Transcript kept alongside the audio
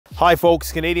Hi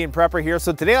folks, Canadian Prepper here.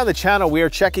 So today on the channel we are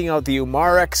checking out the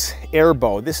Umarex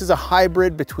Airbow. This is a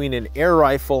hybrid between an air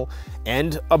rifle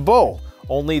and a bow,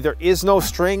 only there is no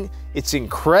string. It's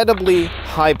incredibly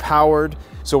high powered.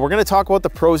 So we're going to talk about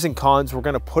the pros and cons. We're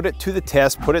going to put it to the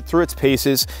test, put it through its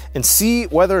paces, and see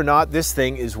whether or not this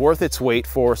thing is worth its weight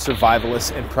for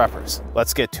survivalists and preppers.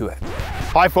 Let's get to it.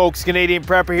 Hi folks, Canadian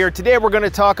Prepper here. Today we're going to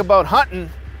talk about hunting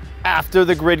after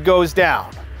the grid goes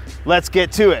down. Let's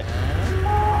get to it.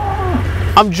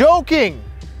 I'm joking.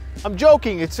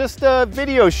 It's just a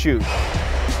video shoot.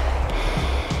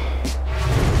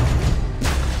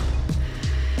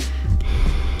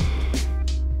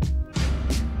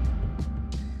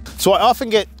 So I often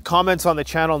get comments on the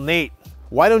channel, Nate,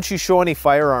 why don't you show any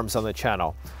firearms on the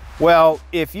channel? Well,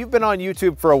 if you've been on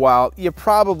YouTube for a while, you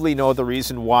probably know the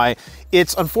reason why.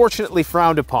 It's unfortunately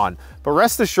frowned upon, but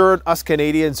rest assured, us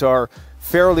Canadians are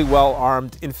fairly well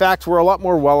armed. In fact, we're a lot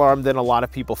more well armed than a lot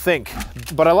of people think.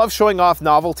 But I love showing off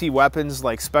novelty weapons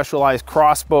like specialized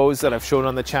crossbows that I've shown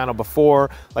on the channel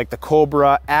before, like the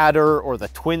Cobra, Adder, or the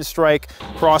Twin Strike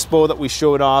crossbow that we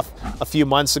showed off a few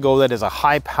months ago. That is a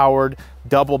high-powered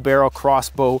double barrel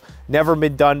crossbow, never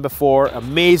been done before,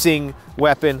 amazing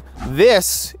weapon.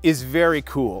 This is very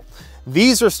cool.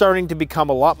 These are starting to become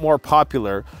a lot more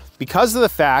popular because of the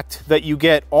fact that you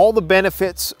get all the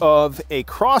benefits of a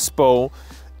crossbow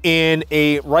in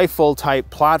a rifle type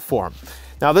platform.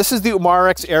 Now this is the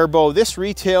Umarex Airbow. This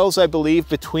retails, I believe,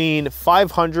 between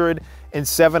 $500 and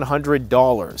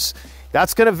 $700.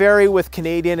 That's going to vary with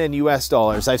Canadian and US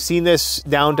dollars. I've seen this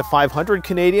down to 500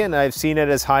 Canadian, and I've seen it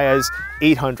as high as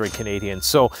 800 Canadian.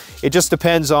 So it just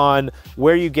depends on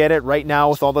where you get it right now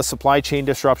with all the supply chain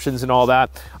disruptions and all that.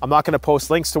 I'm not going to post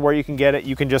links to where you can get it.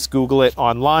 You can just Google it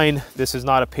online. This is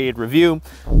not a paid review.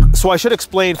 So I should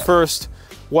explain first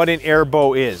what an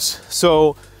airbow is.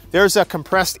 So there's a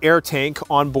compressed air tank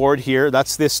on board here.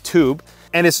 That's this tube,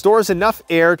 and it stores enough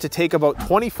air to take about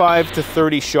 25 to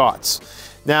 30 shots.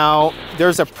 Now,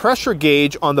 there's a pressure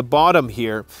gauge on the bottom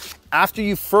here. After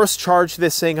you first charge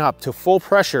this thing up to full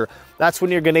pressure, that's when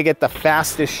you're gonna get the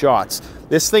fastest shots.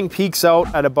 This thing peaks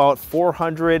out at about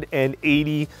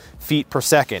 480 feet per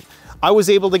second. I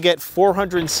was able to get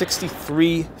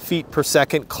 463 feet per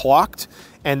second clocked,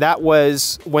 and that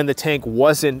was when the tank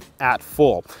wasn't at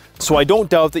full. So I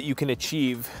don't doubt that you can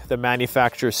achieve the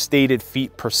manufacturer's stated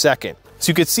feet per second.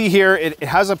 So you can see here, it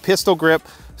has a pistol grip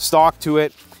stock to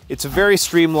it. It's a very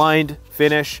streamlined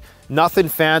finish, nothing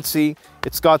fancy.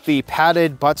 It's got the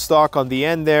padded buttstock on the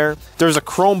end there. There's a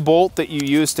chrome bolt that you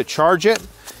use to charge it,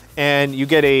 and you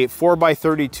get a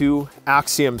 4x32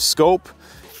 Axiom scope.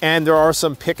 And there are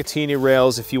some Picatinny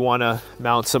rails if you want to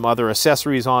mount some other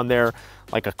accessories on there,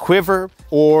 like a quiver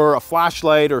or a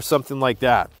flashlight or something like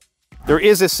that. There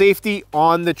is a safety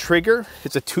on the trigger.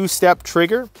 It's a two-step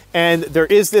trigger, and there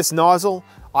is this nozzle.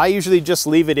 I usually just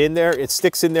leave it in there. It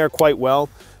sticks in there quite well,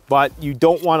 but you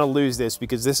don't want to lose this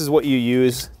because this is what you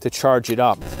use to charge it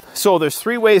up. So there's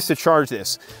three ways to charge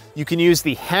this. You can use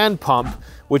the hand pump,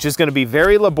 which is going to be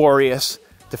very laborious.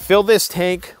 To fill this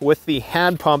tank with the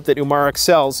hand pump that Umarex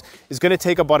sells is going to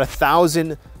take about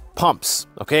 1,000 pumps,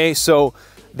 okay? So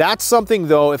that's something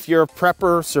though, if you're a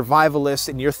prepper, survivalist,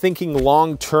 and you're thinking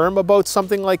long-term about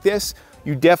something like this,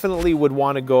 you definitely would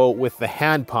want to go with the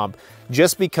hand pump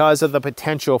just because of the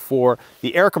potential for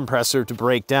the air compressor to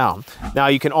break down. Now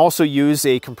you can also use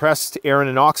a compressed air in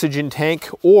an oxygen tank,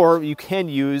 or you can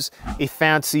use a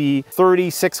fancy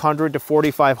 3,600 to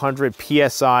 4,500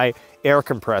 PSI air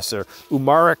compressor.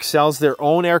 Umarex sells their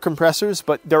own air compressors,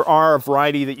 but there are a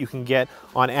variety that you can get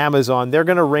on Amazon. They're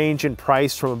gonna range in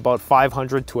price from about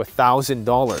 $500 to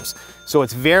 $1,000. So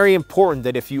it's very important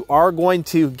that if you are going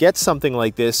to get something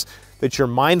like this, that you're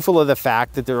mindful of the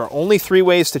fact that there are only three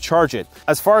ways to charge it.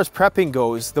 As far as prepping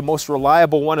goes, the most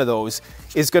reliable one of those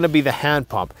is gonna be the hand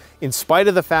pump, in spite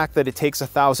of the fact that it takes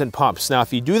 1,000 pumps. Now,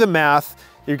 if you do the math,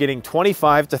 you're getting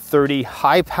 25 to 30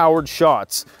 high-powered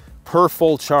shots per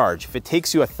full charge. If it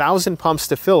takes you 1,000 pumps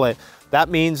to fill it, that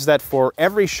means that for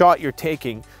every shot you're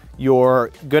taking, you're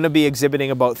gonna be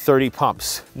exhibiting about 30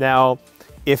 pumps. Now,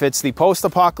 if it's the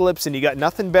post-apocalypse and you got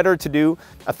nothing better to do,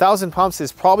 1,000 pumps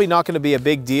is probably not gonna be a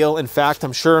big deal. In fact,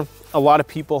 I'm sure a lot of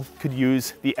people could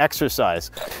use the exercise.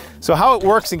 So how it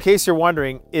works, in case you're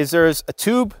wondering, is there's a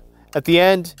tube at the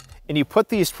end, and you put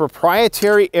these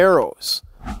proprietary arrows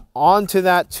onto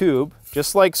that tube,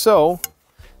 just like so,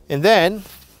 and then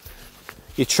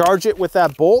you charge it with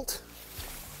that bolt,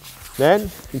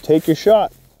 then you take your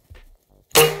shot.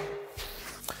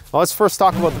 Well, let's first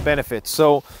talk about the benefits.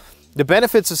 So the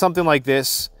benefits of something like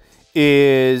this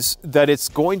is that it's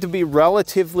going to be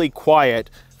relatively quiet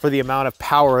for the amount of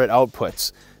power it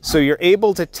outputs. So you're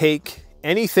able to take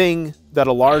anything that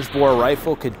a large bore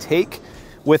rifle could take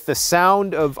with the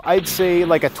sound of, I'd say,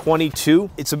 like a 22.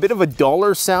 It's a bit of a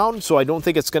duller sound, so I don't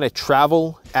think it's going to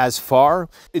travel as far.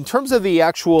 In terms of the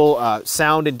actual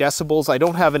sound in decibels, I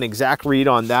don't have an exact read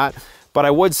on that, but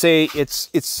I would say it's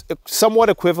somewhat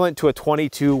equivalent to a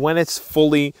 22 when it's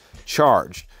fully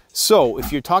charged. So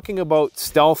if you're talking about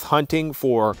stealth hunting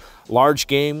for large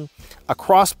game, a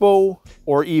crossbow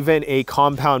or even a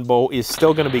compound bow is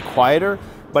still going to be quieter,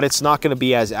 but it's not going to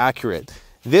be as accurate.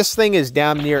 This thing is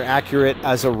damn near accurate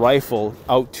as a rifle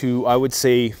out to, I would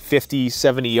say, 50,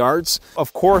 70 yards.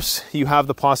 Of course, you have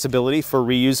the possibility for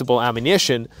reusable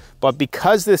ammunition, but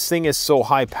because this thing is so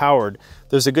high powered,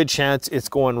 there's a good chance it's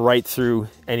going right through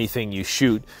anything you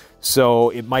shoot. So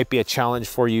it might be a challenge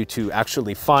for you to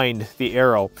actually find the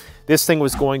arrow. This thing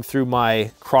was going through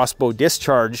my crossbow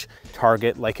discharge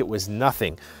target like it was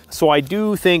nothing. So I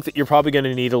do think that you're probably going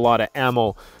to need a lot of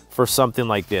ammo for something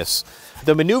like this.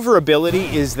 The maneuverability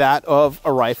is that of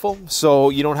a rifle, so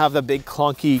you don't have the big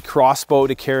clunky crossbow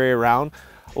to carry around.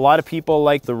 A lot of people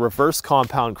like the reverse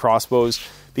compound crossbows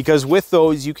because with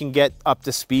those you can get up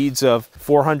to speeds of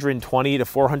 420 to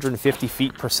 450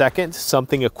 feet per second,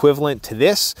 something equivalent to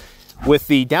this, with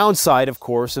the downside, of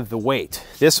course, of the weight.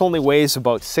 This only weighs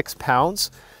about 6 pounds,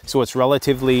 so it's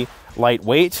relatively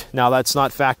lightweight. Now that's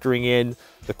not factoring in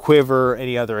the quiver,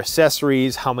 any other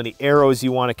accessories, how many arrows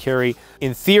you want to carry.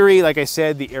 In theory, like I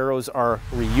said, the arrows are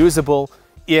reusable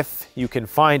if you can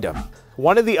find them.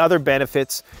 One of the other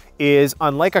benefits is,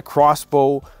 unlike a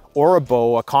crossbow or a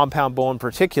bow, a compound bow in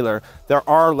particular, there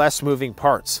are less moving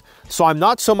parts. So I'm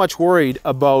not so much worried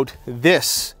about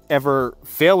this ever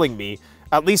failing me,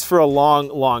 at least for a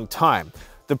long time.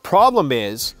 The problem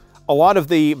is, a lot of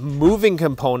the moving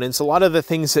components, a lot of the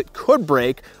things that could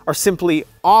break are simply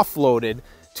offloaded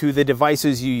to the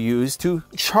devices you use to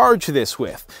charge this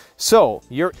with. So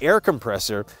your air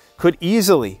compressor could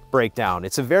easily break down.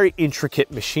 It's a very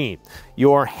intricate machine.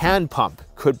 Your hand pump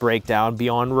could break down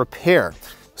beyond repair.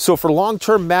 So for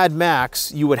long-term Mad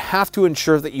Max, you would have to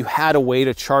ensure that you had a way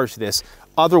to charge this.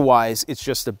 Otherwise, it's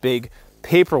just a big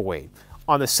paperweight.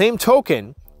 On the same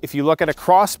token, if you look at a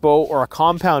crossbow or a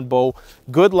compound bow,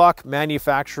 good luck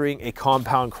manufacturing a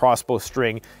compound crossbow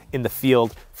string in the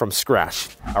field from scratch.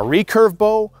 A recurve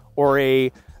bow or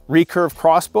a recurve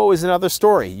crossbow is another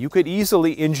story. You could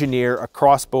easily engineer a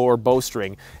crossbow or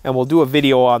bowstring, and we'll do a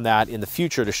video on that in the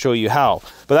future to show you how.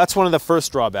 But that's one of the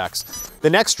first drawbacks. The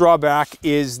next drawback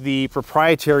is the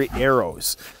proprietary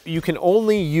arrows. You can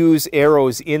only use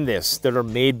arrows in this that are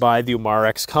made by the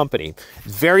Umarex company.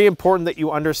 It's very important that you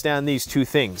understand these two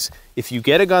things. If you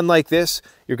get a gun like this,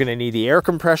 you're going to need the air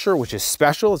compressor, which is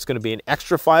special. It's going to be an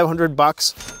extra 500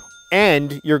 bucks.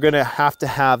 And you're going to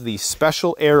have these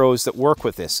special arrows that work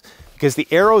with this, because the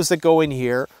arrows that go in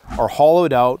here are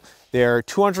hollowed out. They're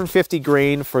 250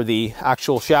 grain for the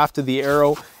actual shaft of the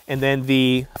arrow, and then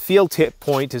the field tip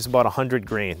point is about 100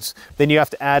 grains. Then you have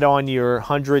to add on your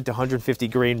 100 to 150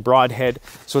 grain broadhead,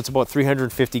 so it's about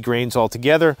 350 grains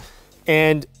altogether.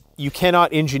 And you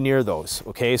cannot engineer those,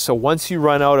 okay? So once you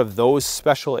run out of those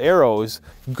special arrows,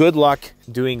 good luck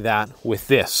doing that with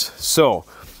this. So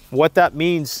what that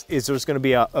means is there's going to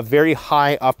be a very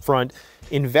high upfront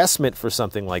investment for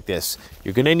something like this.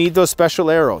 You're going to need those special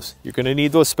arrows. You're going to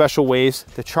need those special ways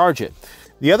to charge it.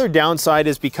 The other downside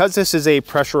is, because this is a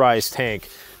pressurized tank,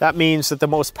 that means that the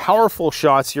most powerful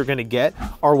shots you're going to get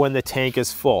are when the tank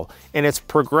is full, and it's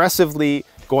progressively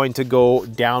going to go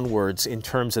downwards in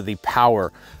terms of the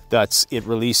power that it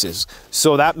releases.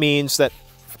 So that means that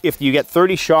if you get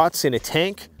 30 shots in a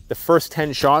tank, the first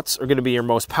 10 shots are going to be your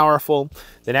most powerful.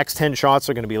 The next 10 shots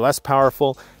are going to be less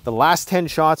powerful. The last 10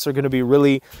 shots are going to be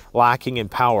really lacking in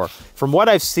power. From what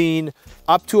I've seen,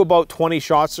 up to about 20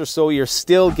 shots or so, you're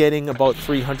still getting about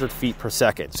 300 feet per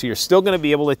second. So you're still going to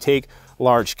be able to take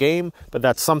large game, but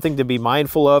that's something to be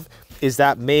mindful of, is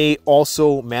that may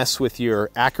also mess with your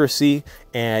accuracy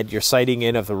and your sighting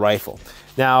in of the rifle.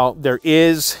 Now, there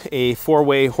is a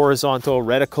 4-way horizontal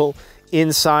reticle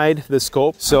inside the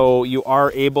scope, so you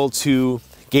are able to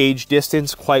gauge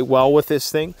distance quite well with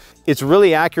this thing. It's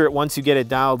really accurate once you get it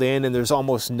dialed in, and there's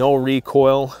almost no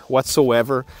recoil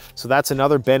whatsoever. So that's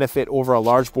another benefit over a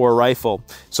large bore rifle.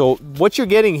 So what you're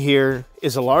getting here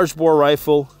is a large bore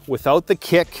rifle without the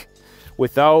kick,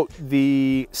 without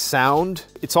the sound.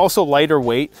 It's also lighter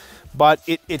weight, but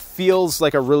it feels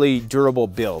like a really durable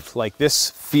build. Like, this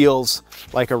feels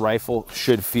like a rifle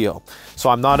should feel. So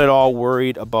I'm not at all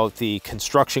worried about the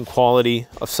construction quality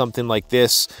of something like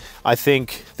this. I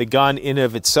think the gun in and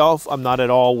of itself, I'm not at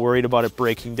all worried about it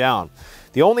breaking down.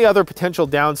 The only other potential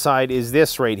downside is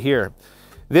this right here.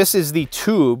 This is the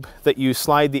tube that you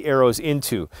slide the arrows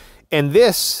into. And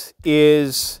this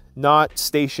is not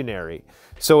stationary.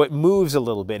 So it moves a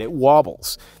little bit, it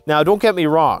wobbles. Now, don't get me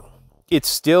wrong. It's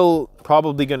still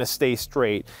probably gonna stay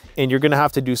straight, and you're gonna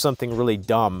have to do something really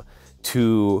dumb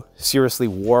to seriously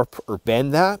warp or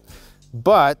bend that.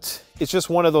 But it's just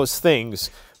one of those things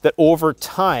that over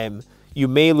time, you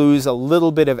may lose a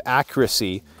little bit of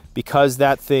accuracy because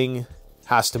that thing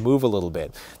has to move a little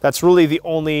bit. That's really the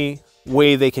only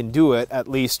way they can do it, at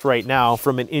least right now,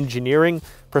 from an engineering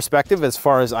perspective, as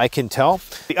far as I can tell.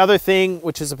 The other thing,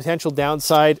 which is a potential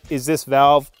downside, is this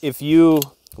valve. If you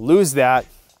lose that,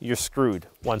 you're screwed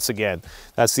once again.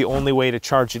 That's the only way to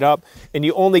charge it up. And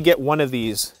you only get one of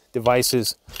these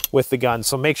devices with the gun.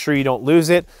 So make sure you don't lose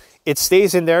it. It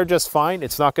stays in there just fine.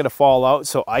 It's not gonna fall out.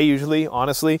 So I usually,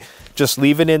 honestly, just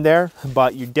leave it in there,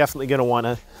 but you're definitely gonna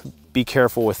wanna be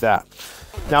careful with that.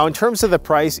 Now, in terms of the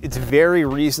price, it's very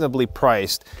reasonably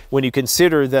priced when you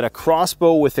consider that a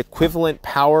crossbow with equivalent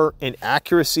power and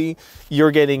accuracy,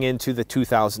 you're getting into the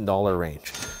 $2,000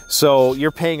 range. So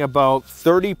you're paying about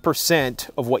 30%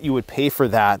 of what you would pay for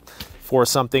that for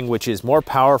something which is more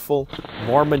powerful,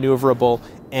 more maneuverable,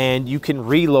 and you can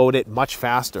reload it much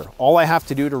faster. All I have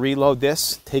to do to reload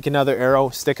this, take another arrow,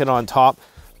 stick it on top,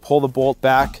 pull the bolt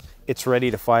back, it's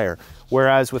ready to fire.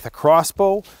 Whereas with a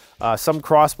crossbow, some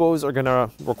crossbows are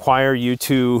gonna require you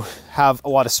to have a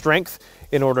lot of strength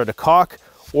in order to cock,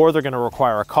 or they're gonna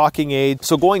require a cocking aid.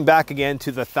 So going back again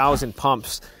to the 1,000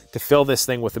 pumps to fill this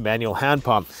thing with a manual hand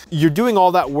pump, you're doing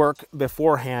all that work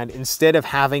beforehand instead of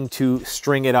having to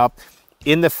string it up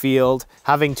in the field,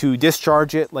 having to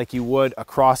discharge it like you would a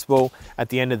crossbow at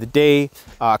the end of the day.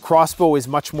 Crossbow is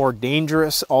much more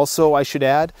dangerous also, I should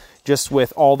add, just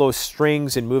with all those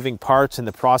strings and moving parts and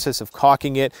the process of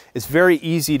cocking it. It's very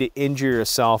easy to injure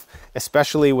yourself,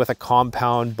 especially with a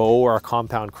compound bow or a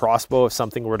compound crossbow if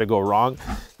something were to go wrong.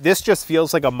 This just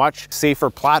feels like a much safer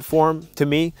platform to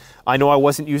me. I know I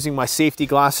wasn't using my safety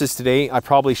glasses today. I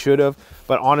probably should have,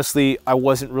 but honestly, I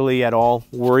wasn't really at all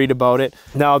worried about it.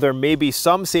 Now, there may be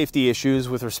some safety issues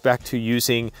with respect to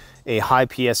using a high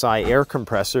PSI air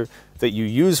compressor that you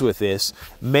use with this.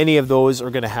 Many of those are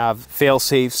going to have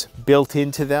fail-safes built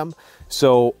into them.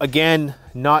 So again,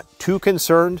 not too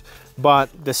concerned,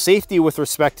 but the safety with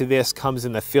respect to this comes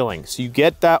in the filling. So you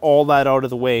get all that out of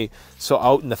the way. So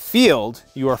out in the field,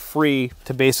 you are free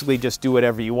to basically just do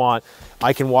whatever you want.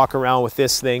 I can walk around with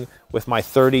this thing with my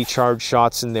 30 charged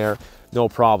shots in there, no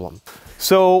problem.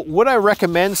 So would I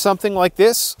recommend something like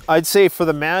this? I'd say for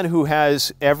the man who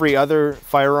has every other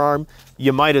firearm,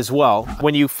 you might as well.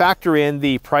 When you factor in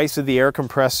the price of the air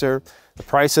compressor, the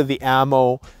price of the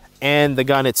ammo, and the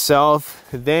gun itself,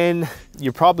 then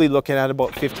you're probably looking at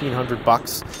about 1,500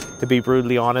 bucks, to be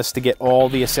brutally honest, to get all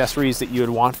the accessories that you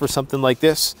would want for something like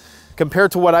this.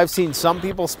 Compared to what I've seen some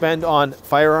people spend on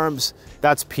firearms,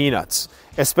 that's peanuts,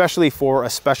 especially for a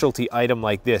specialty item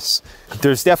like this.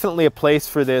 There's definitely a place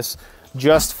for this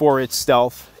just for its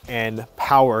stealth and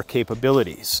power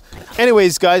capabilities.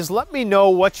 Anyways, guys, let me know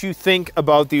what you think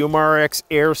about the Umarex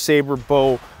Airsaber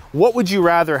bow. What would you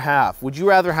rather have? Would you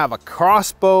rather have a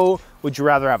crossbow? Would you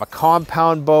rather have a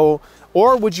compound bow?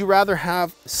 Or would you rather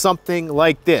have something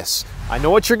like this? I know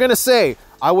what you're gonna say.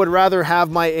 I would rather have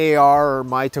my AR or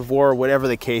my Tavor or whatever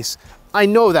the case. I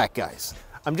know that, guys.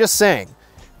 I'm just saying,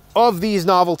 of these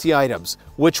novelty items,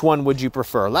 which one would you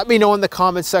prefer? Let me know in the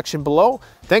comments section below.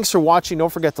 Thanks for watching.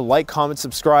 Don't forget to like, comment,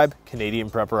 subscribe. Canadian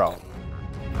Prepper out.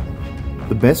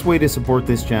 The best way to support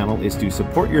this channel is to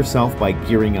support yourself by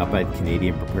gearing up at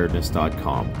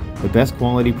CanadianPreparedness.com. The best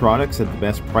quality products at the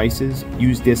best prices.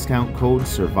 Use discount code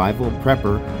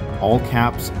SURVIVALPREPPER, all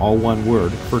caps, all one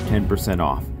word, for 10%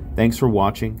 off. Thanks for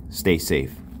watching. Stay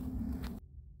safe.